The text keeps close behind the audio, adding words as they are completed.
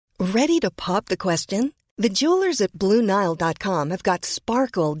Ready to pop the question? The jewelers at BlueNile.com have got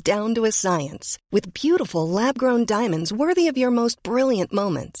sparkle down to a science with beautiful lab-grown diamonds worthy of your most brilliant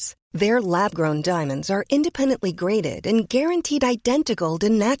moments. Their lab-grown diamonds are independently graded and guaranteed identical to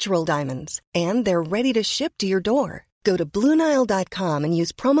natural diamonds, and they're ready to ship to your door. Go to BlueNile.com and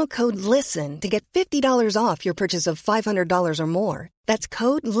use promo code LISTEN to get $50 off your purchase of $500 or more. That's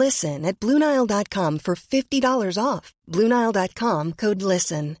code LISTEN at BlueNile.com for $50 off. BlueNile.com, code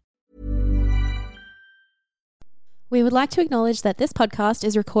LISTEN. We would like to acknowledge that this podcast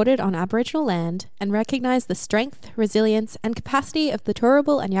is recorded on Aboriginal land and recognise the strength, resilience and capacity of the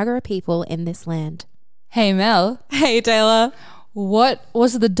Turrbal and Yagara people in this land. Hey Mel. Hey Taylor. What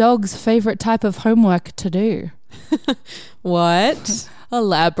was the dog's favourite type of homework to do? What? A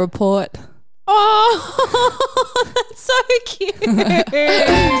lab report. Oh, that's so cute.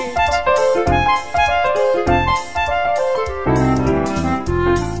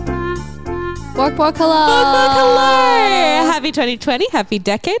 Walk, hello. Hello. Happy 2020, happy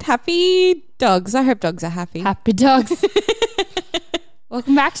decade, happy dogs. I hope dogs are happy. Happy dogs.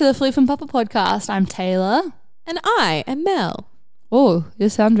 Welcome back to the Floof and Papa podcast. I'm Taylor. And I am Mel. Oh, you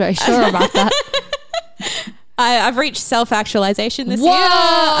sound very sure about that. I've reached self-actualization this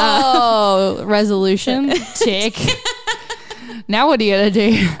year. Resolution. Tick. Now what are you going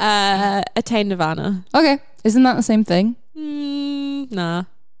to do? Attain nirvana. Okay. Isn't that the same thing? Nah.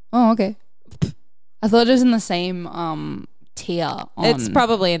 Oh, okay. I thought it was in the same tier on It's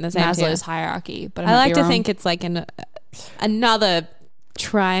probably in the same Maslow's tier. hierarchy. But I like to think it's like another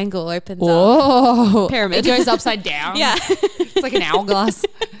triangle opens up. Pyramid. It goes upside down. Yeah. It's like an hourglass.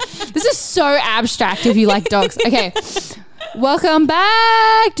 This is so abstract if you like dogs. Okay. Welcome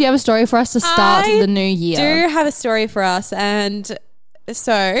back. Do you have a story for us to start the new year? I do have a story for us. And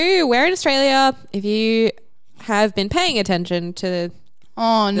so we're in Australia. If you have been paying attention to the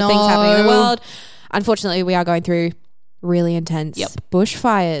things happening in the world, unfortunately, we are going through really intense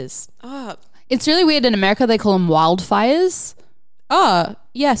bushfires. Oh, it's really weird. In America, they call them wildfires. Oh,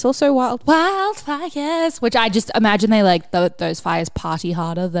 yes. Also wildfires, which I just imagine they like those fires party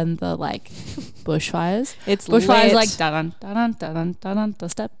harder than the like bushfires. It's bushfires lit. like dun dun dun dun dun dun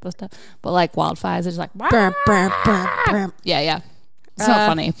step, but like wildfires are just like yeah. It's not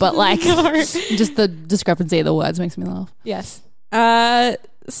funny, but like just the discrepancy of the words makes me laugh. Yes.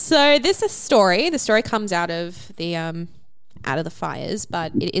 So the story comes out of the fires,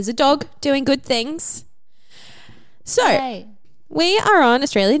 but it is a dog doing good things. So we are on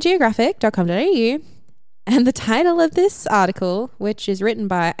australiangeographic.com.au, and the title of this article, which is written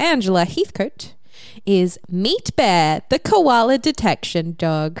by Angela Heathcote, is Meet Bear, the koala detection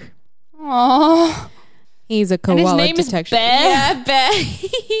dog. Aww. He's a koala detection. And his name is Bear? Yeah, Bear.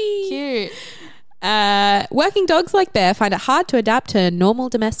 Cute. Working dogs like Bear find it hard to adapt to normal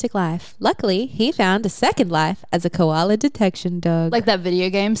domestic life. Luckily, he found a second life as a koala detection dog. Like that video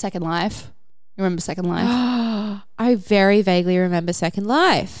game, Second Life. You remember Second Life? I very vaguely remember Second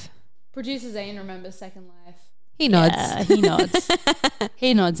Life. Producer Zane remembers Second Life. He nods. Yeah, he nods.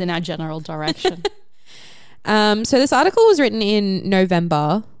 He nods in our general direction. So this article was written in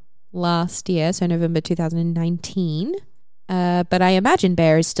November last year, so November 2019. But I imagine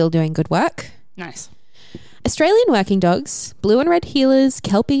Bear is still doing good work. Nice. Australian working dogs, blue and red heelers,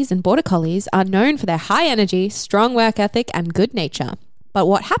 kelpies and border collies are known for their high energy, strong work ethic and good nature. But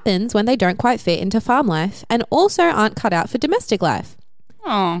what happens when they don't quite fit into farm life and also aren't cut out for domestic life?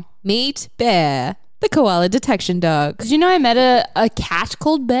 Oh. Meet Bear, the koala detection dog. Did you know I met a cat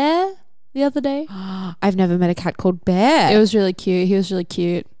called Bear the other day? I've never met a cat called Bear. It was really cute. He was really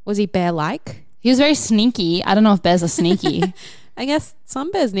cute. Was he bear-like? He was very sneaky. I don't know if bears are sneaky. I guess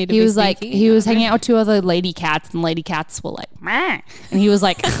some bears need to he be was sneaky. Like, he was hanging out with two other lady cats, and lady cats were like, meh. And he was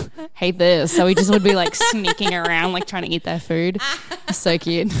like, hate this. So he just would be like sneaking around, like trying to eat their food. So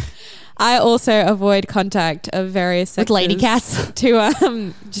cute. I also avoid contact of various sexes with lady cats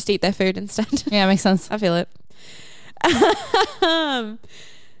to just eat their food instead. Yeah, makes sense. I feel it.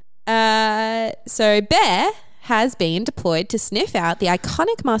 So Bear has been deployed to sniff out the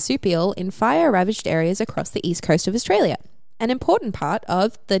iconic marsupial in fire-ravaged areas across the east coast of Australia, an important part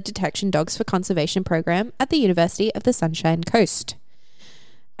of the Detection Dogs for Conservation program at the University of the Sunshine Coast.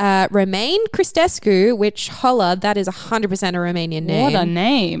 Romain Cristescu, which holla, that is 100% a Romanian name. What a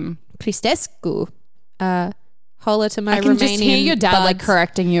name. Cristescu. Holla to my Romanian I can just hear your dad buds. like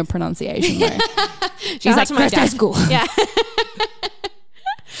correcting your pronunciation though. She's like, Cristescu. Yeah.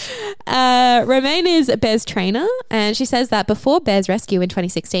 Romain is Bear's trainer, and she says that before Bear's rescue in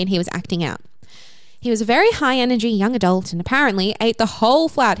 2016, he was acting out. He was a very high-energy young adult and apparently ate the whole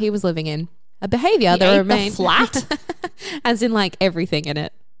flat he was living in, a behaviour that remained... the flat? As in, like, everything in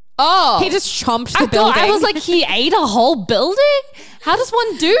it. Oh. He just chomped the building. I was like, he ate a whole building? How does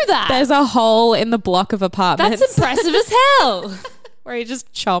one do that? There's a hole in the block of apartments. That's impressive as hell. Where he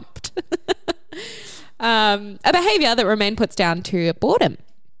just chomped. A behaviour that Romain puts down to boredom,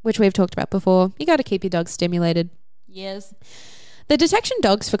 which we've talked about before. You got to keep your dog stimulated. Yes. The Detection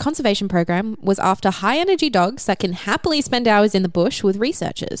Dogs for Conservation program was after high-energy dogs that can happily spend hours in the bush with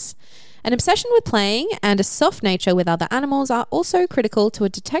researchers. An obsession with playing and a soft nature with other animals are also critical to a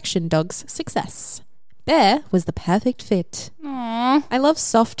detection dog's success. Bear was the perfect fit. Aww. I love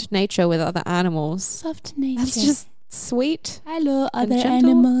soft nature with other animals. Soft nature. That's just sweet. Hello, other gentle.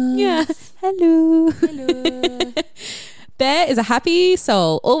 animals. Yeah. Hello. Hello. Bear is a happy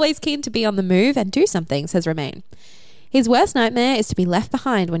soul, always keen to be on the move and do something, says Romain. His worst nightmare is to be left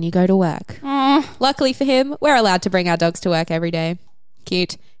behind when you go to work. Aww. Luckily for him, we're allowed to bring our dogs to work every day.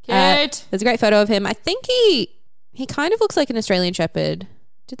 Cute. There's a great photo of him. I think he kind of looks like an Australian Shepherd.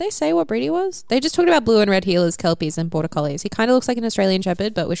 Did they say what breed he was? They just talked about blue and red heelers, Kelpies and Border Collies. He kind of looks like an Australian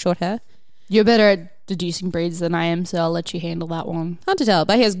Shepherd, but with short hair. You're better at deducing breeds than I am, so I'll let you handle that one. Hard to tell,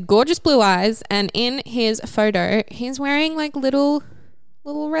 but he has gorgeous blue eyes, and in his photo, he's wearing like little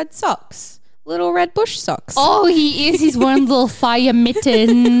red socks. Little red bush socks. Oh, he is. He's wearing little fire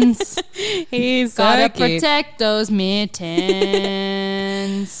mittens. He's Gotta so cute. protect those mittens.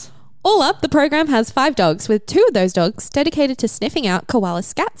 All up, the program has 5 dogs, with 2 of those dogs dedicated to sniffing out koala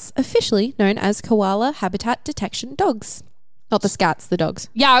scats, officially known as koala habitat detection dogs. Not the scats, the dogs.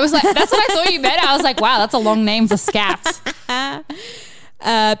 Yeah, I was like, that's what I thought you meant. I was like, wow, that's a long name for scats.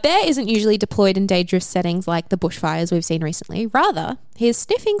 Bear isn't usually deployed in dangerous settings like the bushfires we've seen recently. Rather, his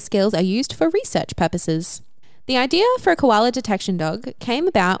sniffing skills are used for research purposes. The idea for a koala detection dog came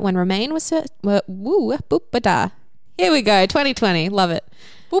about when Romain was... Here we go, 2020. Love it.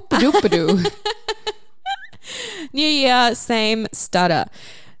 Boop-a-doop-a-doo. New year, same stutter.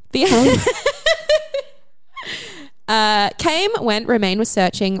 The came when Romain was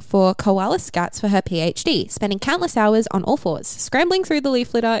searching for koala scats for her PhD, spending countless hours on all fours, scrambling through the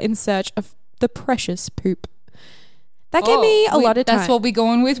leaf litter in search of the precious poop. That gave me a lot of time. That's what we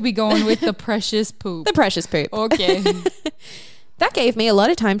going with? We going with the precious poop. The precious poop. Okay. That gave me a lot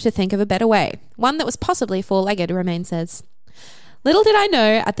of time to think of a better way, one that was possibly four-legged, Romain says. Little did I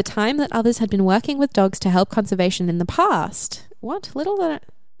know at the time that others had been working with dogs to help conservation in the past. What?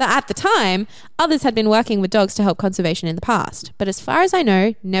 At the time, others had been working with dogs to help conservation in the past, but as far as I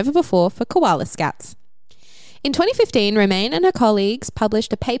know, never before for koala scats. In 2015, Romain and her colleagues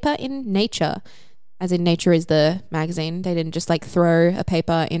published a paper in Nature, as in Nature is the magazine. They didn't just like throw a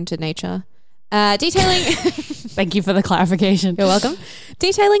paper into Nature. Detailing... Thank you for the clarification. You're welcome.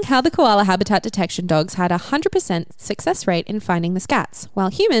 Detailing how the koala habitat detection dogs had a 100% success rate in finding the scats, while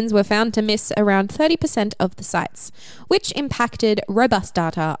humans were found to miss around 30% of the sites, which impacted robust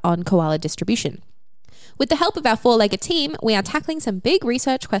data on koala distribution. With the help of our four-legged team, we are tackling some big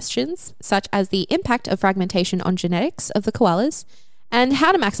research questions, such as the impact of fragmentation on genetics of the koalas, and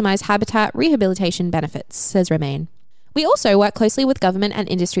how to maximize habitat rehabilitation benefits, says Romain. We also work closely with government and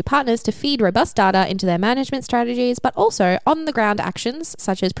industry partners to feed robust data into their management strategies, but also on-the-ground actions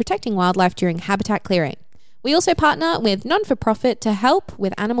such as protecting wildlife during habitat clearing. We also partner with non-for-profit to help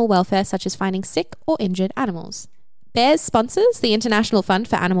with animal welfare, such as finding sick or injured animals. Bears sponsors the International Fund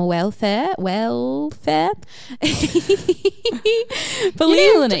for Animal Welfare. You're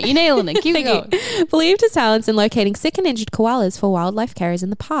nailing it. Keep going. Believed his talents in locating sick and injured koalas for wildlife carriers in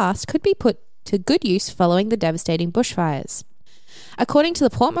the past could be put to good use following the devastating bushfires. According to the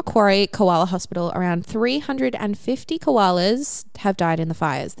Port Macquarie Koala Hospital, around 350 koalas have died in the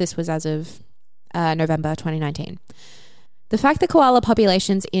fires. This was as of November 2019. The fact that koala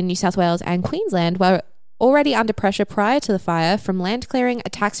populations in New South Wales and Queensland were already under pressure prior to the fire from land clearing,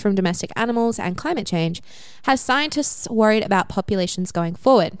 attacks from domestic animals, and climate change has scientists worried about populations going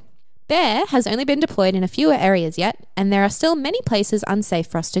forward. Bear has only been deployed in a few areas yet, and there are still many places unsafe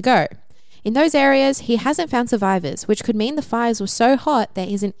for us to go. In those areas, he hasn't found survivors, which could mean the fires were so hot there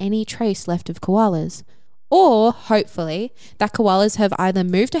isn't any trace left of koalas. Or, hopefully, that koalas have either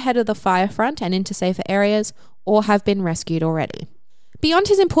moved ahead of the fire front and into safer areas, or have been rescued already. Beyond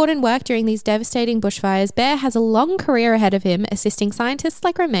his important work during these devastating bushfires, Bear has a long career ahead of him, assisting scientists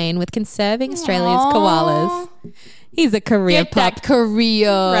like Romain with conserving Australia's koalas. He's a career Get that pup.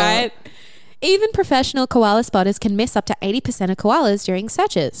 career. Right? Even professional koala spotters can miss up to 80% of koalas during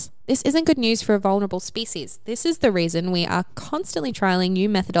searches. This isn't good news for a vulnerable species. This is the reason we are constantly trialing new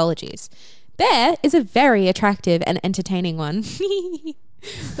methodologies. Bear is a very attractive and entertaining one.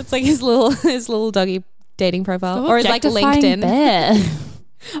 That's like his little doggy dating profile. Or his like LinkedIn. Bear.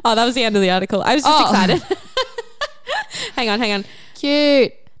 Oh, that was the end of the article. I was just excited. Hang on.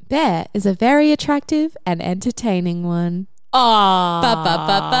 Cute. Bear is a very attractive and entertaining one. Oh. Ba ba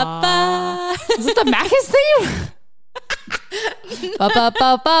ba ba ba. Is it the Macca's theme? Ba ba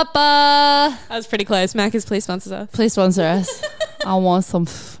ba ba ba. That was pretty close. Macca's, please sponsor us. Please sponsor us. I want some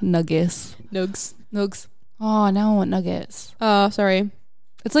nuggets. Nugs. Oh, now I want nuggets. Oh, sorry.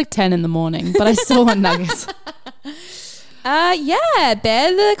 It's like 10 in the morning, but I still want nuggets. Yeah,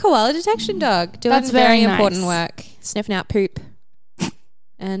 Bear the koala detection dog. Doing That's very very important nice. work. Sniffing out poop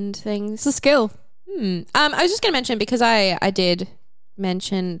and things. It's a skill. I was just going to mention, because I did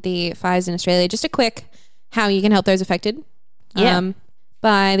mention the fires in Australia, just a quick how you can help those affected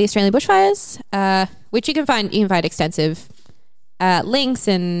by the Australian bushfires, which you can find extensive links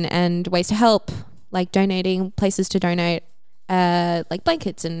and ways to help, like donating, places to donate, like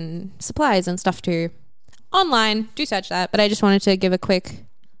blankets and supplies and stuff too. Online, do search that. But I just wanted to give a quick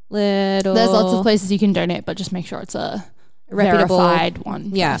little... There's lots of places you can donate, but just make sure it's a reputable verified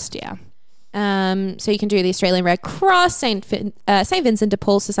one Yeah. first. Yeah. So you can do the Australian Red Cross, St. Vincent de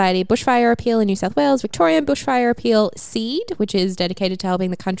Paul Society Bushfire Appeal in New South Wales, Victorian Bushfire Appeal SEED, which is dedicated to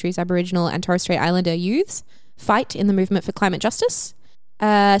helping the country's Aboriginal and Torres Strait Islander youths fight in the movement for climate justice.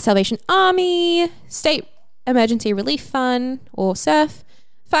 Salvation Army, State Emergency Relief Fund, or SURF,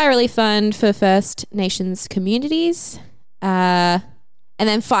 Fire Relief Fund for First Nations communities, and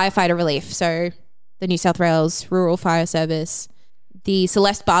then Firefighter Relief, so the New South Wales Rural Fire Service, the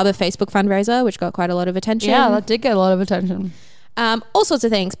Celeste Barber Facebook fundraiser, which got quite a lot of attention. Yeah, that did get a lot of attention. All sorts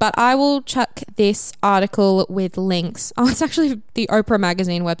of things, but I will chuck this article with links. Oh, it's actually the Oprah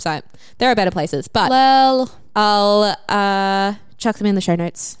Magazine website. There are better places, but Well, I'll chuck them in the show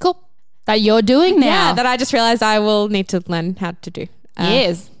notes. cool. That you're doing now. Yeah, that I just realized I will need to learn how to do.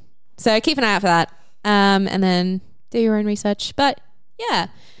 Yes. So keep an eye out for that. And then do your own research. But yeah,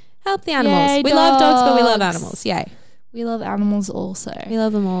 help the animals. Yay, we love dogs, but we love dogs. animals. Yay. We love animals also. We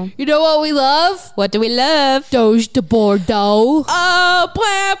love them all. You know what we love? What do we love? Doge de Bordeaux. Oh,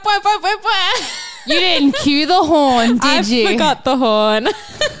 blah, blah, blah, blah, blah. You didn't cue the horn, did you? I forgot the horn. I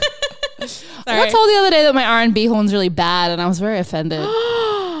got told the other day that my R&B horn's really bad, and I was very offended.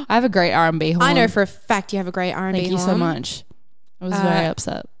 I have a great R&B horn. I know for a fact you have a great R&B Thank you horn. so much. I was very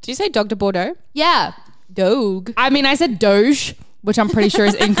upset. Did you say Dr. Bordeaux? Yeah. Dog. I mean, I said Doge, which I'm pretty sure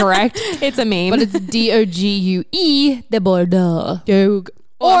is incorrect. It's a meme. But it's Dogue de Bordeaux. Dog.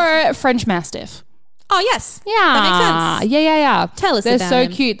 Or French Mastiff. Oh, yes. Yeah. That makes sense. Yeah. Tell us They're about so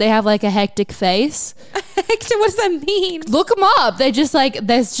him. cute. They have like a hectic face. Hector, what does that mean? Look them up. They just like,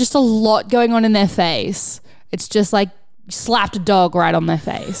 there's just a lot going on in their face. It's just like slapped a dog right on their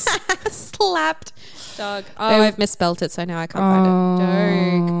face. Slapped dog. Oh, I've misspelt it, so now I can't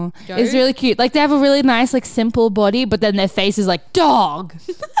find it. Dog. It's really cute. Like they have a really nice, like simple body, but then their face is like dog.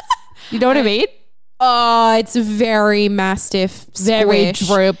 You know what I mean? Oh, it's very mastiff. Very squish.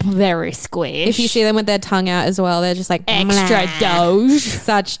 droop, very squish. If you see them with their tongue out as well, they're just like extra "Mwah." doge.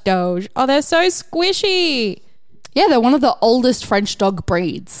 Such doge. Oh, they're so squishy. Yeah, they're one of the oldest French dog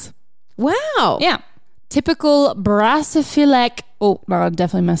breeds. Wow. Yeah. Typical brachycephalic. Oh, no, I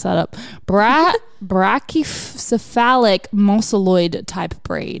definitely messed that up. Brachycephalic mosseloid type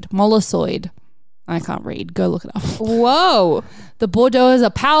breed. Molossoid. I can't read. Go look it up. Whoa. The Bordeaux is a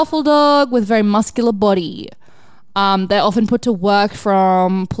powerful dog with a very muscular body. They're often put to work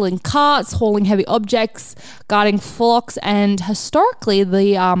from pulling carts, hauling heavy objects, guarding flocks, and historically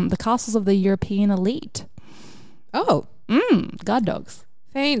the castles of the European elite. Oh, Guard dogs.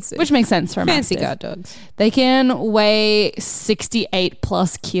 fancy. Which makes sense for a fancy Mastiff. guard dogs. They can weigh 68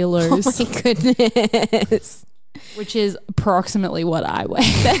 plus kilos, Oh my goodness. which is approximately what I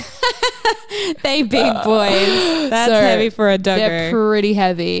weigh. They big boys. That's So, heavy for a doggo. They're pretty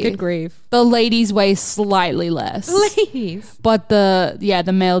heavy. Good grief. The ladies weigh slightly less. Ladies. But the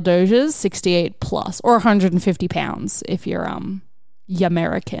male Doges 68 plus or 150 pounds if you're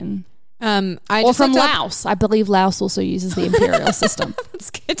American. I Or just from looked up- Laos. I believe Laos also uses the imperial system. That's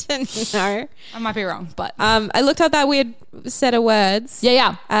good to know. I might be wrong, but I looked up that weird set of words.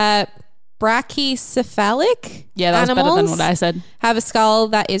 yeah. Brachycephalic Yeah, that was animals better than what I said. have a skull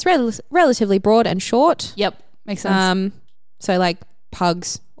that is relatively broad and short. Yep. Makes sense. So like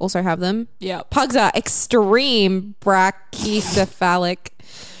pugs also have them. Yeah. Pugs are extreme brachycephalic.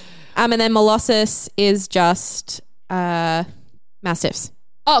 And then molossus is just mastiffs,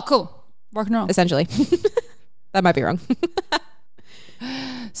 Oh, cool. Rock and roll. essentially. That might be wrong.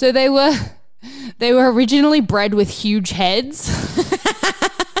 So they were originally bred with huge heads.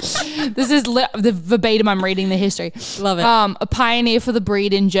 This is the verbatim. I'm reading the history. Love it. A pioneer for the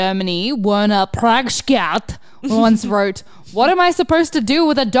breed in Germany, Werner Pragskat, once wrote, "What am I supposed to do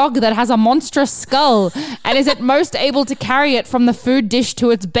with a dog that has a monstrous skull and is at most able to carry it from the food dish to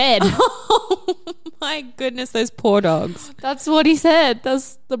its bed?" My goodness, those poor dogs. That's what he said.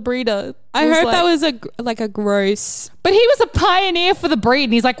 That's the breeder. I heard that was a gross. But he was a pioneer for the breed,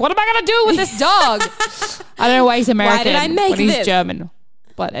 and he's like, "What am I going to do with this dog?" I don't know why he's American. Why did I make when he's this? German.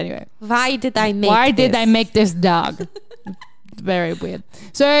 But anyway. Why did I make Why this? did they make this dog? Very weird.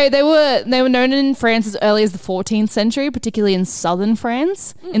 So they were known in France as early as the 14th century, particularly in southern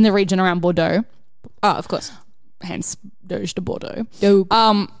France, in the region around Bordeaux. Oh, of course. Hence, Doge de Bordeaux. Dogue.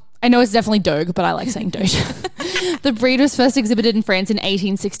 I know it's definitely Doge, but I like saying Doge. The breed was first exhibited in France in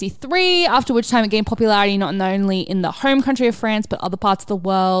 1863, after which time it gained popularity not only in the home country of France, but other parts of the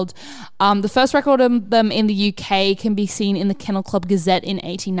world. The first record of them in the UK can be seen in the Kennel Club Gazette in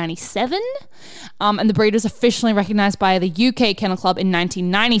 1897. And the breed was officially recognised by the UK Kennel Club in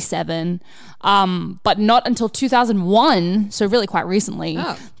 1997, but not until 2001, so really quite recently,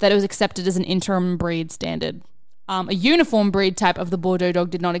 that it was accepted as an interim breed standard. A uniform breed type of the Bordeaux dog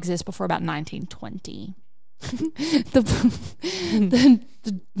did not exist before about 1920.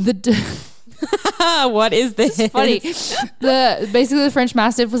 What is this? It's funny. Basically, the French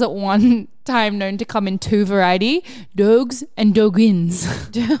Mastiff was at one time known to come in two variety, dogs and doguins.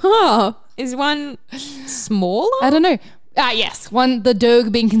 Oh, is one smaller? I don't know. Yes. The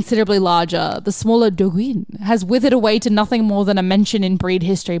dog being considerably larger. The smaller doguin has withered away to nothing more than a mention in breed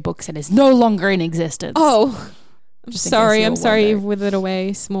history books and is no longer in existence. Oh, I'm sorry wondering. you've withered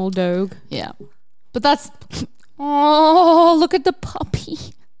away, small dog. Yeah. But that's... Oh, look at the puppy.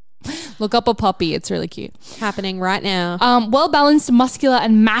 Look up a puppy. It's really cute. Happening right now. Well-balanced, muscular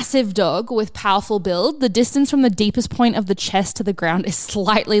and massive dog with powerful build. The distance from the deepest point of the chest to the ground is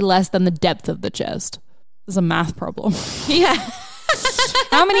slightly less than the depth of the chest. There's a math problem. Yeah.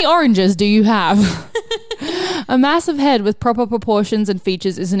 How many oranges do you have? A massive head with proper proportions and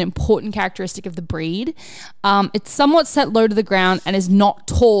features is an important characteristic of the breed. It's somewhat set low to the ground and is not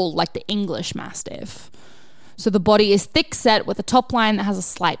tall like the English Mastiff. So the body is thick set with a top line that has a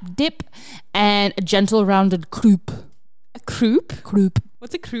slight dip and a gentle rounded croup. A croup? Croup.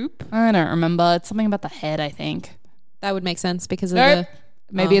 What's a croup? I don't remember. It's something about the head, I think. That would make sense because of Nope.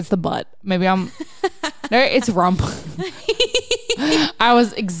 the... Maybe it's the butt. Maybe I'm... No, it's rump. I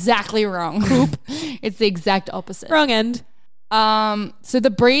was exactly wrong. Croup. It's the exact opposite. Wrong end. So the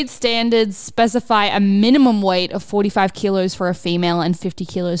breed standards specify a minimum weight of 45 kilos for a female and 50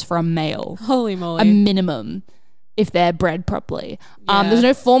 kilos for a male. Holy moly. A minimum if they're bred properly. Yeah. There's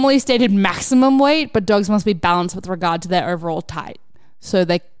no formally stated maximum weight, but dogs must be balanced with regard to their overall type. So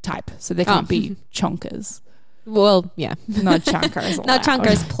they can't be chonkers. Well, yeah. Not chonkers. Not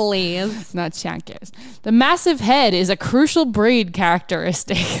chonkers, please. Not chonkers. The massive head is a crucial breed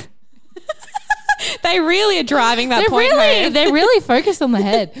characteristic. They really are driving that point home. They're really focused on the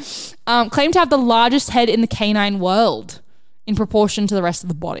head. Claim to have the largest head in the canine world in proportion to the rest of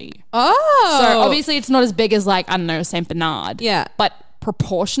the body. Oh. So obviously it's not as big as like, I don't know, St. Bernard. Yeah. But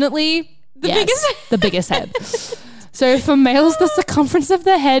proportionately, biggest the biggest head. So for males, the circumference of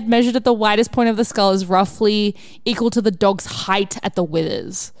the head measured at the widest point of the skull is roughly equal to the dog's height at the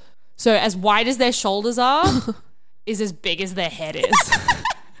withers. So as wide as their shoulders are is as big as their head is.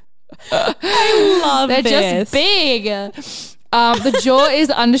 I love They're this. just big. The jaw is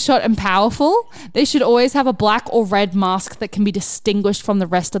undershot and powerful. They should always have a black or red mask that can be distinguished from the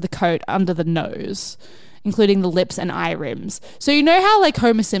rest of the coat under the nose, including the lips and eye rims. So you know how like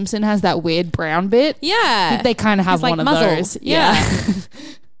Homer Simpson has that weird brown bit? Yeah. They kind of have It's one like of muzzle. those. Yeah.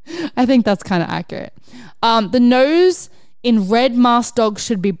 I think that's kind of accurate. The nose in red masked dogs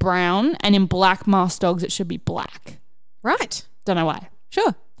should be brown, and in black masked dogs it should be black. Right. Don't know why.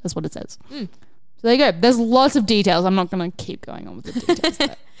 Sure. That's what it says. So there you go. There's lots of details. I'm not going to keep going on with the details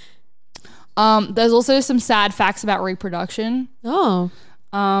there. There's also some sad facts about reproduction. Oh.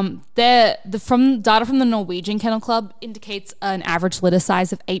 From data from the Norwegian Kennel Club indicates an average litter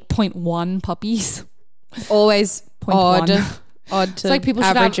size of 8.1 puppies. Always 0.1. Odd to It's like people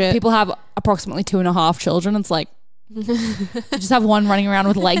have approximately 2.5 children. It's like you just have one running around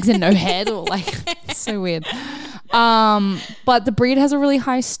with legs and no head, or like it's so weird. But the breed has a really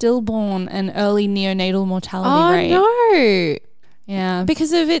high stillborn and early neonatal mortality rate. No. Yeah,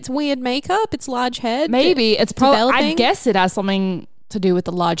 Because of its weird makeup, its large head. maybe it's probably. I developing? guess it has something to do with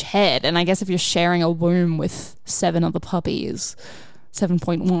the large head, and I guess if you're sharing a womb with 7 other puppies,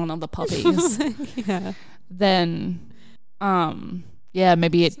 7.1 other puppies, Yeah. then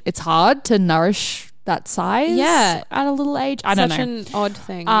maybe it's hard to nourish that size. Yeah. At a little age. I don't know. Such an odd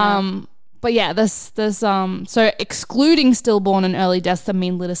thing. Yeah. But yeah, there's so excluding stillborn and early deaths, the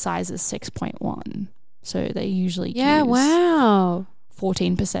mean litter size is 6.1. So they usually Yeah, choose wow.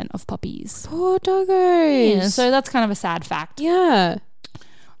 14% of puppies. Poor doggos. Yeah, so that's kind of a sad fact. Yeah.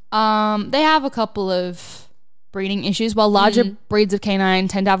 They have a couple of breeding issues. While larger breeds of canine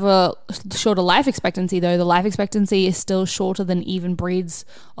tend to have a shorter life expectancy, though, the life expectancy is still shorter than even breeds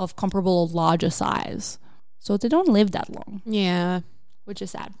of comparable or larger size. So they don't live that long, Yeah. which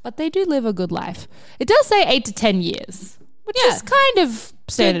is sad. But they do live a good life. It does say 8 to 10 years, which Yeah. is kind of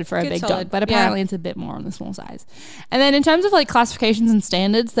standard for a good big solid. dog, but apparently it's a bit more on the small size. And then in terms of like classifications and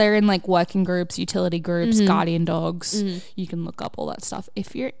standards, they're in like working groups, utility groups, guardian dogs. You can look up all that stuff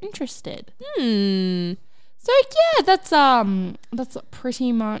if you're interested. So yeah, that's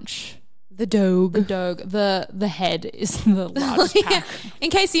pretty much The dog. the dog. The head is the largest pack.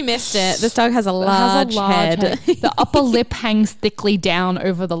 In case you missed it, this dog has a It has large, a large head. The upper lip hangs thickly down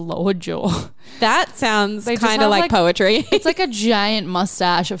over the lower jaw. That sounds They just kind of have, like like- poetry. It's like a giant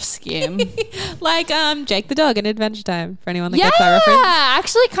mustache of skin. like Jake the dog in Adventure Time, for anyone that gets that reference.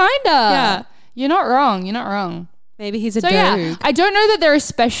 actually, kinda. Yeah. You're not wrong. You're not wrong. Maybe he's a So dog. yeah, I don't know that they're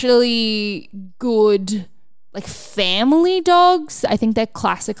especially good, like family dogs. I think they're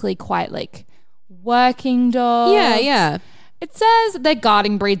classically quite like working dogs. Yeah. It says they're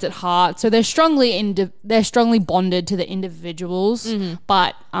guarding breeds at heart, so they're strongly bonded to the individuals.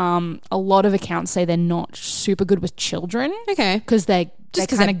 But a lot of accounts say they're not super good with children Okay. because they're 'cause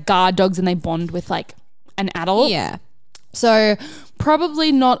kind of guard dogs and they bond with like an adult. Yeah. So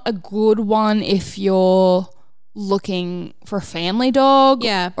probably not a good one if you're looking for a family dog,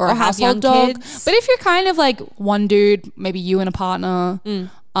 Yeah, or or a have young household dog. kids. But if you're kind of like one dude, maybe you and a partner,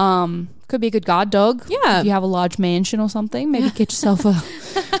 could be a good guard dog. Yeah. If you have a large mansion or something, maybe get yourself a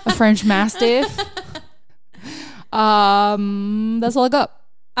French Mastiff. That's all I got.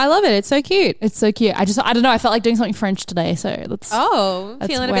 I love it. It's so cute. It's so cute. I don't know. I felt like doing something French today, so that's Feeling a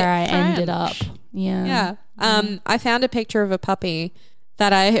bit where I ended French. up. Yeah. Yeah. I found a picture of a puppy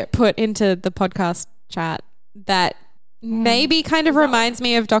that I put into the podcast chat that maybe kind of reminds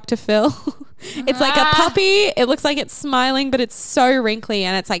me of Dr. Phil. It's like a puppy. It looks like it's smiling, but it's so wrinkly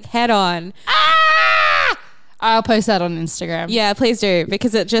and it's like head on. I'll post that on Instagram. Yeah, please do,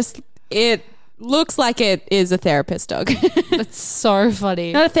 because it looks like it is a therapist dog. That's so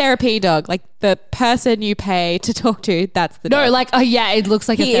funny. Not a therapy dog, like the person you pay to talk to, that's the dog. No, like, oh yeah, it looks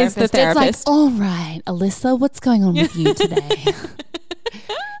like He a is therapist. the therapist. It's like, all right, Alyssa, what's going on with you today?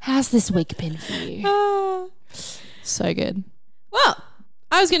 How's this week been for you? So good. Well,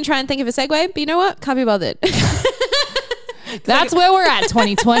 I was going to try and think of a segue, but you know what? Can't be bothered. That's where we're at,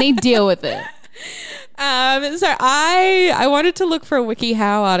 2020. Deal with it. So I wanted to look for a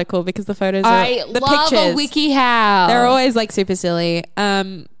WikiHow article because the photos are the love pictures. a WikiHow. They're always like super silly,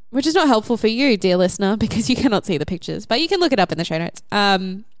 which is not helpful for you, dear listener, because you cannot see the pictures, but you can look it up in the show notes.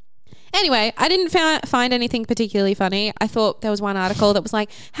 Anyway, I didn't find anything particularly funny. I thought there was one article that was like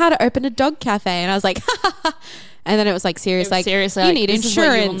how to open a dog cafe, and I was like, and then it was like serious, like seriously, you like, need this is what you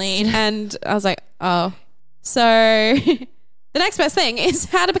will insurance, need. and I was like, oh, so the next best thing is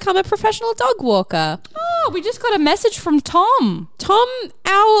how to become a professional dog walker. Oh, we just got a message from Tom. Tom,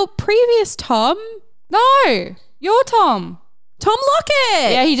 our previous Tom, No, your Tom. Tom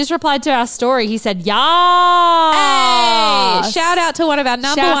Lockett. Yeah, he just replied to our story. He said, yeah. Hey, shout out to one of our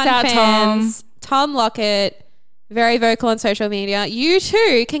number Shout one out, fans, Tom Lockett. Very vocal on social media. You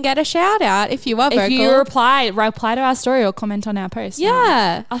too can get a shout out if you are vocal. If you reply to our story or comment on our post.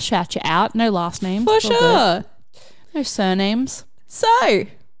 Yeah. I'll shout you out. No last names. For It's all good. sure. No surnames. So,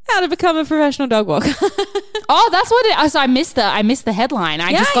 how to become a professional dog walker. Oh, that's what it. So I missed the headline.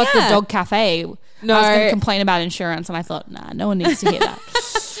 I just got the dog cafe. No. I was going to complain about insurance, and I thought, nah, no one needs to hear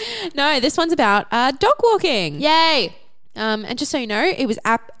that. No, this one's about dog walking. Yay! And just so you know, it was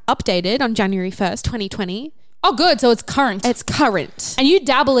updated on January 1st, 2020. Oh, good. So it's current. It's current. And you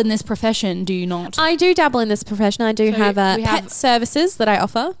dabble in this profession, do you not? I do dabble in this profession. I do have we pet have- services that I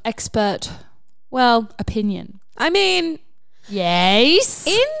offer. Expert Well, opinion. I mean, Yes.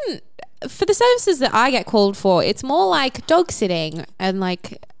 for the services that I get called for, it's more like dog sitting and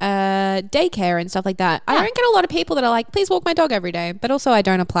like daycare and stuff like that. I Yeah. don't get a lot of people that are like, please walk my dog every day. But also I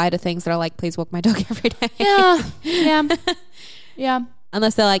don't apply to things that are like, please walk my dog every day. Yeah. Yeah. Yeah.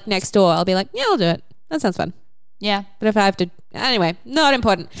 Unless they're like next door, I'll be like, yeah, I'll do it. That sounds fun. Yeah. But if I have to, anyway, not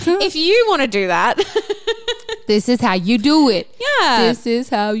important. If you want to do that, This is how you do it. yeah. This is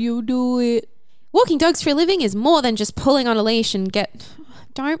how you do it. Walking dogs for a living is more than just pulling on a leash and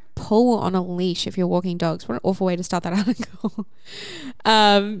don't pull on a leash if you're walking dogs. What an awful way to start that article.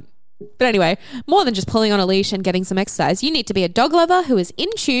 But anyway, more than just pulling on a leash and getting some exercise, you need to be a dog lover who is in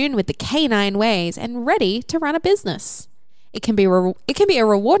tune with the canine ways and ready to run a business. It can be a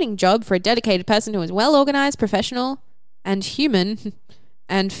rewarding job for a dedicated person who is well organized, professional, and human,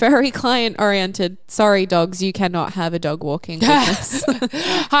 and furry client oriented. Sorry, dogs, you cannot have a dog walking business.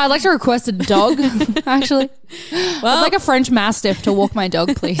 Hi, I'd like to request a dog, actually. Well, I'd like a French Mastiff to walk my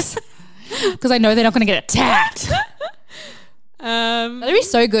dog, please. Because I know they're not going to get attacked. That'd be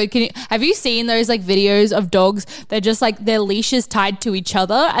so good. Have you seen those like videos of dogs? They're just like their leashes tied to each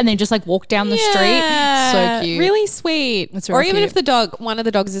other and they just like walk down the street. So cute. Really sweet. It's or really even cute. if one of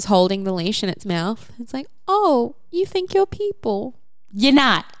the dogs is holding the leash in its mouth. It's like, oh, you think you're people. You're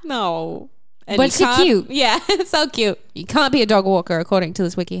not. No. And But you it's can't- cute. Yeah, it's so cute. You can't be a dog walker according to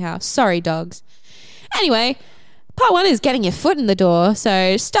this WikiHow. Sorry, dogs. Anyway, part 1 is getting your foot in the door.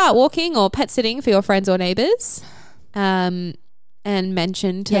 So start walking or pet sitting for your friends or neighbors. And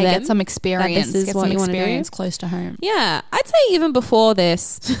mention to them. Get some experience. That this is Get what some you want to do. experience close to home. Yeah, I'd say even before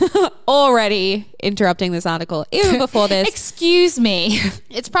this, already interrupting this article, even before this, Excuse me.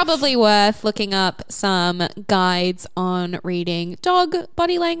 it's probably worth looking up some guides on reading dog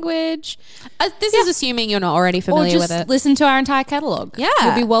body language. This is assuming you're not already Or familiar just with it. listen to our entire catalogue. Yeah.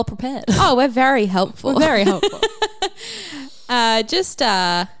 You'll be well prepared. Oh, we're very helpful. We're very helpful. And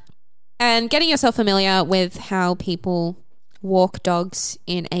getting yourself familiar with how people walk dogs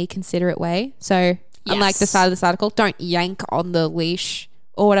in a considerate way. So unlike the start of this article, don't yank on the leash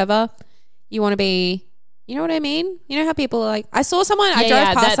or whatever. You want to be, you know what I mean? You know how people are like, I saw someone, I drove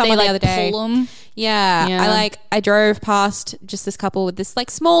past someone the other day. Pull 'em. Yeah. I drove past just this couple with this like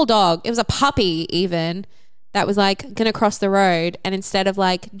small dog. It was a puppy even that was like going to cross the road, and instead of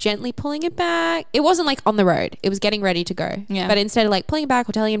like gently pulling it back, it wasn't like on the road. It was getting ready to go. Yeah. But instead of like pulling it back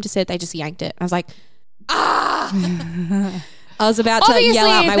or telling him to sit, they just yanked it. I was like, I was about to Obviously, yell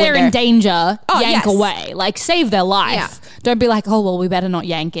out if my they're window. in danger, yank yes. away. Like, save their life. Yeah. Don't be like, oh, well, we better not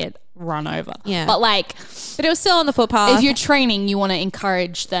yank it. Run over. Yeah. But like, But it was still on the footpath. if you're training, you want to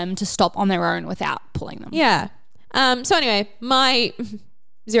encourage them to stop on their own without pulling them. Yeah. So anyway, my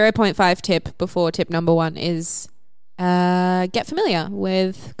 0.5 tip before tip number 1 is get familiar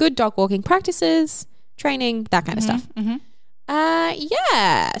with good dog walking practices, training, that kind of stuff. Mm-hmm.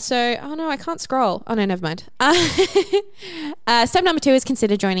 Yeah. So, oh no, I can't scroll. Oh no, never mind. Step number 2 is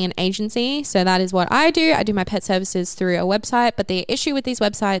consider joining an agency. So that is what I do. I do my pet services through a website, but the issue with these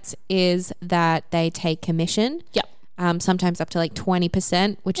websites is that they take commission. Yep. Sometimes up to like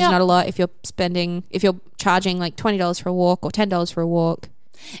 20%, which is Yep. not a lot if you're charging like $20 for a walk or $10 for a walk.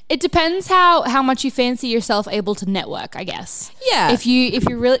 It depends how much you fancy yourself able to network, I guess. Yeah. If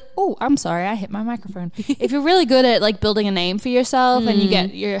you're really I'm sorry, I hit my microphone. If you're really good at like building a name for yourself and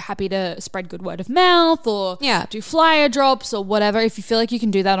you're happy to spread good word of mouth or Yeah. do flyer drops or whatever, if you feel like you can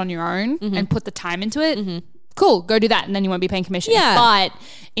do that on your own and put the time into it, cool, go do that and then you won't be paying commission. Yeah. But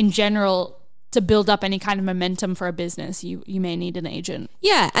in general, to build up any kind of momentum for a business, you may need an agent.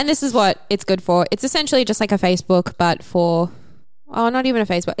 Yeah, and this is what it's good for. It's essentially just like a Facebook, but for... Oh, not even a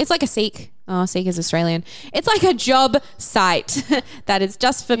Facebook. It's like a Seek. Oh, Seek is Australian. It's like a job site that is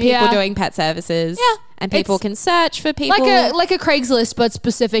just for people Yeah. doing pet services. Yeah. And people It's can search for people. Like a Craigslist, but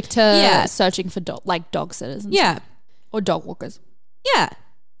specific to Yeah. searching for dog sitters and Yeah. stuff. Or dog walkers. Yeah.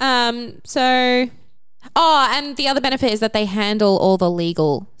 And the other benefit is that they handle all the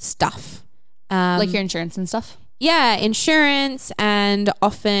legal stuff. Like your insurance and stuff. Yeah, insurance, and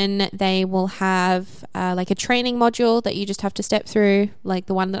often they will have like a training module that you just have to step through. Like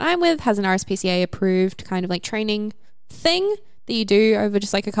the one that I'm with has an RSPCA approved kind of like training thing that you do over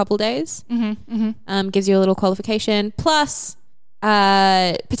just like a couple days. Gives you a little qualification. Plus,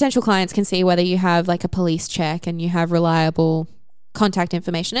 potential clients can see whether you have like a police check and you have reliable contact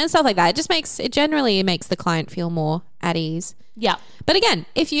information and stuff like that. It generally makes the client feel more at ease. Yeah. But again,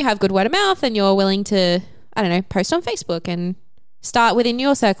 if you have good word of mouth and you're willing to, I don't know, post on Facebook and start within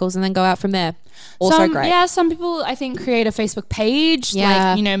your circles and then go out from there, also great. Yeah, some people I think create a Facebook page,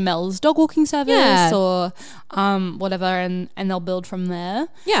 Yeah. like, Mel's dog walking service Yeah. or whatever, and they'll build from there.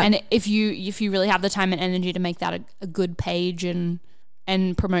 Yeah. And if you really have the time and energy to make that a good page and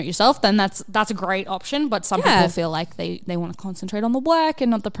promote yourself, then that's a great option. But some Yeah. people feel like they want to concentrate on the work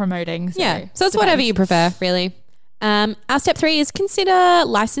and not the promoting. So Yeah. So it's whatever you prefer, really. Our step 3 is consider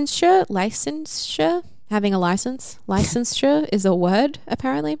licensure. Having a license. Licensure is a word,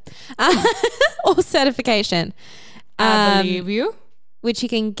 apparently. Or certification. I believe you. Which you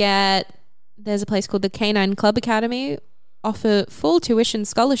can get. There's a place called the Canine Club Academy, offer full tuition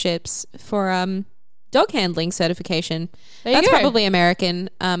scholarships for dog handling certification. There you That's go. probably American.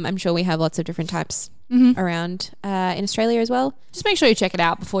 I'm sure we have lots of different types around in Australia as well. Just make sure you check it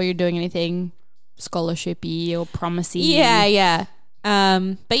out before you're doing anything scholarship-y or promisey. Yeah.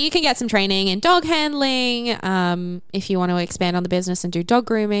 But you can get some training in dog handling. If you want to expand on the business and do dog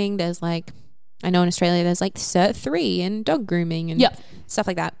grooming, there's like, I know in Australia there's like Cert 3 in dog grooming and stuff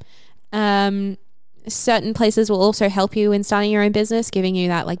like that. Certain places will also help you in starting your own business, giving you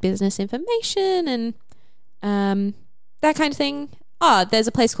that like business information and that kind of thing. Oh, there's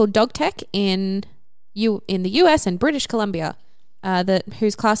a place called Dog Tech in the US and British Columbia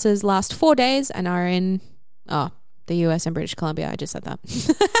whose classes last 4 days and are in the US and British Columbia. I just said that.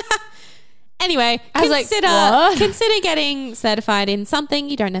 Anyway, consider getting certified in something.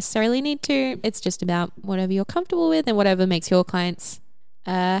 You don't necessarily need to. It's just about whatever you're comfortable with and whatever makes your clients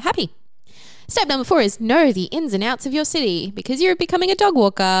happy. Step number 4 is know the ins and outs of your city. Because you're becoming a dog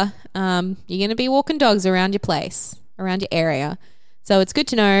walker, you're going to be walking dogs around your place, around your area. So it's good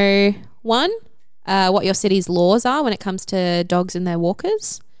to know, 1, what your city's laws are when it comes to dogs and their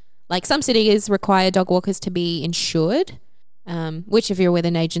walkers. Like some cities require dog walkers to be insured, which if you're with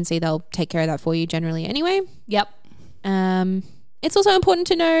an agency, they'll take care of that for you generally anyway. Yep. It's also important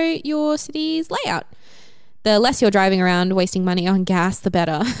to know your city's layout. The less you're driving around wasting money on gas, the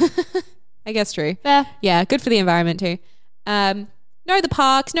better. I guess true. Fair. Yeah, good for the environment too. Know the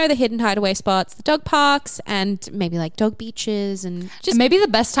parks, know the hidden hideaway spots, the dog parks, and maybe like dog beaches and just... And maybe the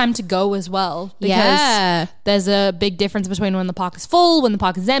best time to go as well. Because there's a big difference between when the park is full, when the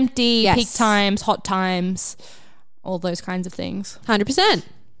park is empty, peak times, hot times, all those kinds of things. 100%.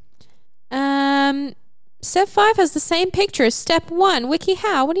 Step 5 has the same picture as step 1.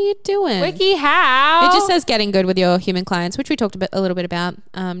 WikiHow, what are you doing? WikiHow. It just says getting good with your human clients, which we talked a little bit about.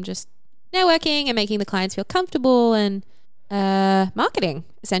 Just networking and making the clients feel comfortable and marketing,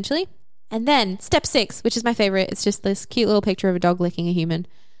 essentially. And then step 6, which is my favorite, it's just this cute little picture of a dog licking a human.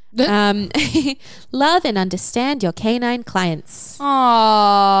 Love and understand your canine clients.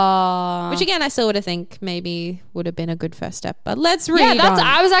 Aww. Which again, I still would have think maybe would have been a good first step. But let's read on.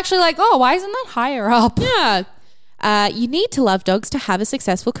 I was actually like, why isn't that higher up? Yeah. You need to love dogs to have a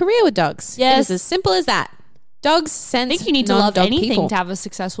successful career with dogs. Yes. It is as simple as that. Dogs sense I think you need to love anything people to have a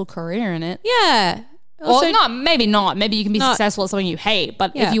successful career in it. Yeah. Also, maybe not. Maybe you can be successful at something you hate,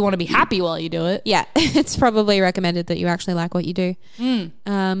 but if you want to be happy while you do it. Yeah. It's probably recommended that you actually like what you do.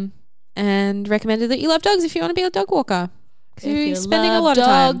 And recommended that you love dogs if you want to be a dog walker. Because you're spending a lot of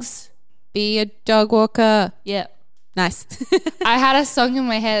time. Be a dog walker. Yeah. Nice. I had a song in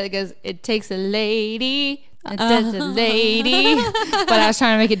my head that goes, it takes a lady, a lady. But I was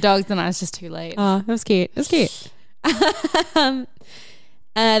trying to make it dogs and I was just too late. Oh, that was cute. That was cute.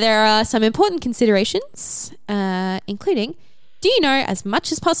 There are some important considerations, including, do you know as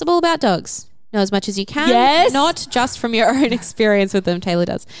much as possible about dogs? Know as much as you can. Yes. Not just from your own experience with them, Taylor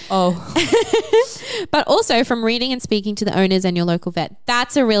does. Oh. But also from reading and speaking to the owners and your local vet.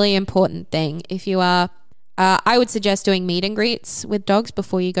 That's a really important thing. If you are, I would suggest doing meet and greets with dogs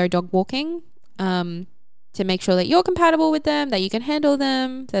before you go dog walking, to make sure that you're compatible with them, that you can handle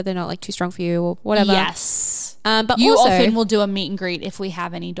them, that they're not like too strong for you or whatever. Yes. But you also, often will do a meet and greet if we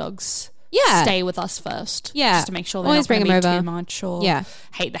have any dogs. Yeah. Stay with us first. Yeah. Just to make sure they're Always not going bring to be them over. too much or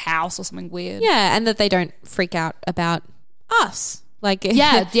hate the house or something weird. Yeah, and that they don't freak out about us. Like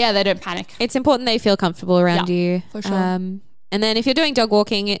Yeah, they don't panic. It's important they feel comfortable around you. For sure. And then if you're doing dog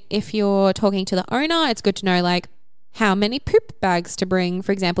walking, if you're talking to the owner, it's good to know like how many poop bags to bring.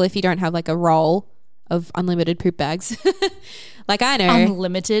 For example, if you don't have like a roll of unlimited poop bags. Like I know.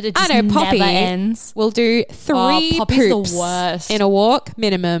 Unlimited. It just Poppy never ends. We'll do 3 Poppy's poops the worst. in a walk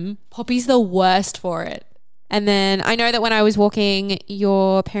minimum. Poppy's the worst for it. And then I know that when I was walking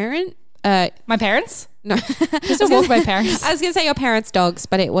your parent... my parents? No. Just to walk my parents. I was going to say your parents' dogs,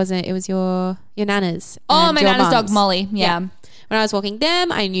 but it wasn't. It was your nana's. Oh, my your nana's dog, mum's. Molly. Yeah. When I was walking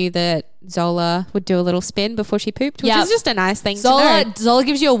them, I knew that Zola would do a little spin before she pooped, which is just a nice thing to know. Zola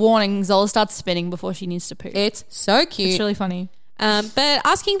gives you a warning. Zola starts spinning before she needs to poop. It's so cute. It's really funny. But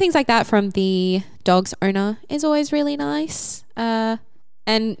asking things like that from the dog's owner is always really nice, and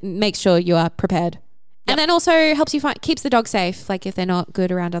makes sure you are prepared. Yep. And then also helps you keeps the dog safe. Like if they're not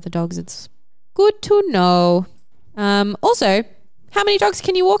good around other dogs, it's good to know. Also, how many dogs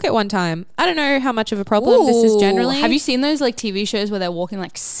can you walk at one time? I don't know how much of a problem this is generally. Have you seen those like TV shows where they're walking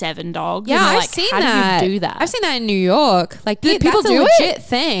like 7 dogs? Yeah, I've like, seen how that. How do you do that? I've seen that in New York. Like people that's do a it? legit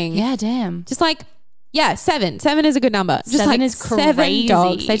thing. Yeah, damn. Just like 7. 7 is a good number. Just 7 like is 7 crazy.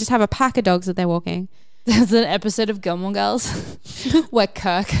 dogs. They just have a pack of dogs that they're walking. There's an episode of Gilmore Girls where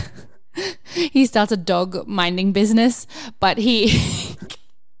Kirk, he starts a dog minding business, but he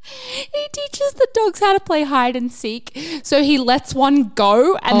teaches the dogs how to play hide and seek. So he lets one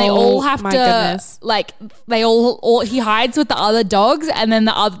go and they all have to goodness. like they all he hides with the other dogs and then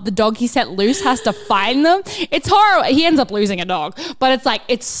the dog he set loose has to find them. It's horrible. He ends up losing a dog, but it's like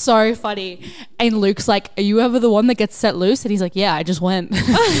it's so funny. And Luke's like, "Are you ever the one that gets set loose?" And he's like, "Yeah, I just went."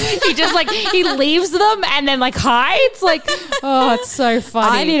 He just like he leaves them and then like hides. Like, oh, it's so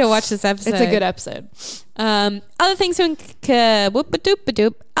funny. I need to watch this episode. It's a good episode. Other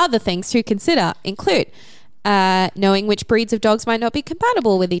things to consider include knowing which breeds of dogs might not be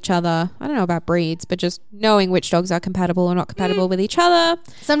compatible with each other. I don't know about breeds, but just knowing which dogs are compatible or not compatible with each other.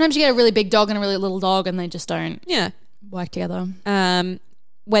 Sometimes you get a really big dog and a really little dog and they just don't work together.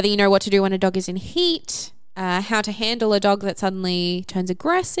 Whether you know what to do when a dog is in heat, how to handle a dog that suddenly turns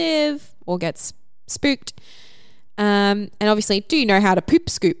aggressive or gets spooked. And obviously, do you know how to poop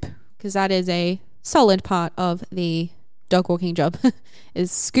scoop? Because that is a solid part of the dog walking job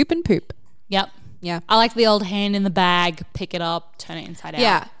is scoop and poop. Yep. Yeah. I like the old hand in the bag, pick it up, turn it inside out.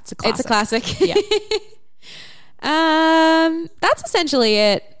 Yeah. It's a classic. It's a classic. Yeah. That's essentially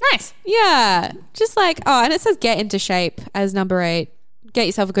it. Nice. Yeah. Just like, and it says get into shape as number 8. Get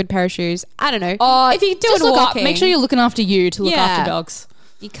yourself a good pair of shoes. I don't know. If you're doing walking, make sure you're looking after you to look after dogs.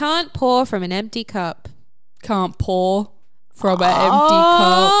 You can't pour from an empty cup. Can't pour from an empty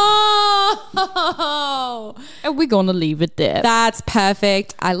cup. Oh, And we're going to leave it there. that's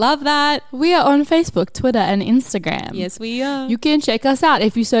perfect. I love that. We are on Facebook, Twitter, and Instagram. Yes, we are. You can check us out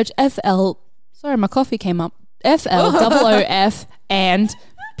if you search sorry, my coffee came up. FLOOF and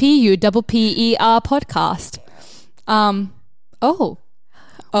PUPPER podcast.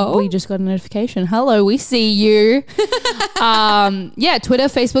 We just got a notification. Hello, we see you. Twitter,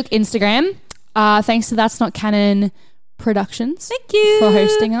 Facebook, Instagram. Thanks to That's Not Canon Productions. Thank you for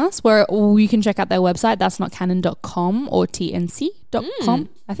hosting us. Where you can check out their website, that's not canon.com or tnc.com.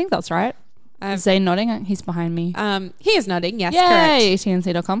 I think that's right. Zane nodding. He's behind me. He is nodding. Yes, Yay, correct.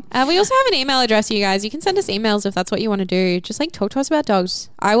 tnc.com. We also have an email address, you guys. You can send us emails if that's what you want to do. Just like talk to us about dogs.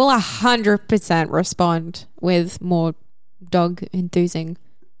 I will 100% respond with more dog enthusing.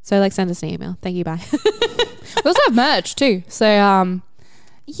 So like send us an email. Thank you. Bye. We also have merch too. So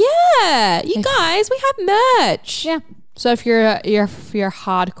yeah, you guys, we have merch. yeah. So if you're a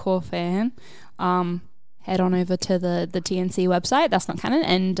hardcore fan, head on over to the TNC website. That's Not Canon,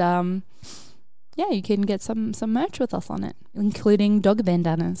 and you can get some merch with us on it, including dog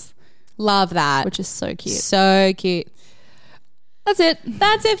bandanas. Love that. Which is so cute. So cute. That's it.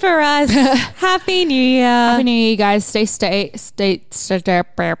 That's it for us. Happy New Year. Happy New Year, guys. Stay safe,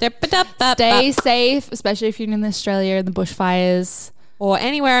 especially if you're in Australia and the bushfires. Or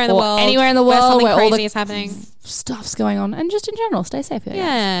anywhere in the world. Anywhere in the world where where all crazy the is happening. Stuff's going on. And just in general, stay safe.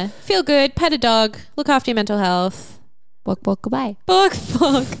 Yeah. Feel good. Pet a dog. Look after your mental health. Walk, goodbye. Walk,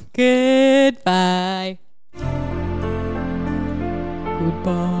 goodbye.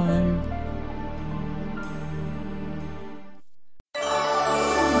 Goodbye.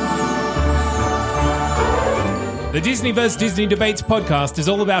 The Disney vs. Disney Debates podcast is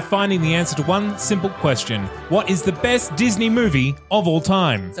all about finding the answer to one simple question. What is the best Disney movie of all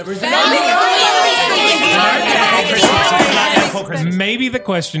time? Maybe the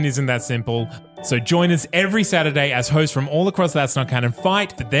question isn't that simple. So join us every Saturday as hosts from all across That's Not Canon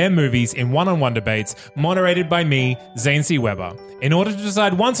fight for their movies in one-on-one debates moderated by me, Zane C. Weber, in order to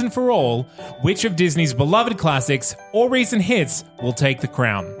decide once and for all which of Disney's beloved classics or recent hits will take the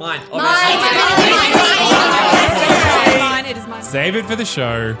crown. Mine. It is mine. Save it for the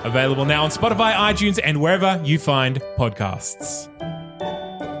show. Available now on Spotify, iTunes, and wherever you find podcasts.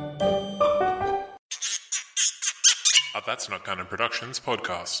 That's Not Canon Productions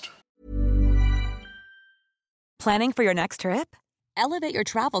podcast. Planning for your next trip? Elevate your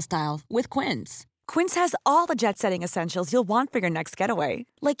travel style with Quince. Quince has all the jet-setting essentials you'll want for your next getaway,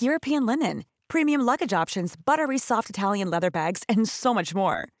 like European linen, premium luggage options, buttery soft Italian leather bags, and so much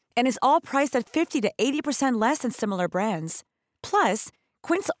more. And is all priced at 50 to 80% less than similar brands. Plus,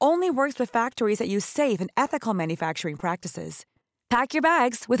 Quince only works with factories that use safe and ethical manufacturing practices. Pack your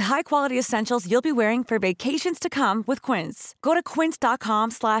bags with high-quality essentials you'll be wearing for vacations to come with Quince. Go to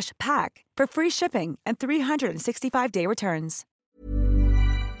quince.com/pack for free shipping and 365-day returns.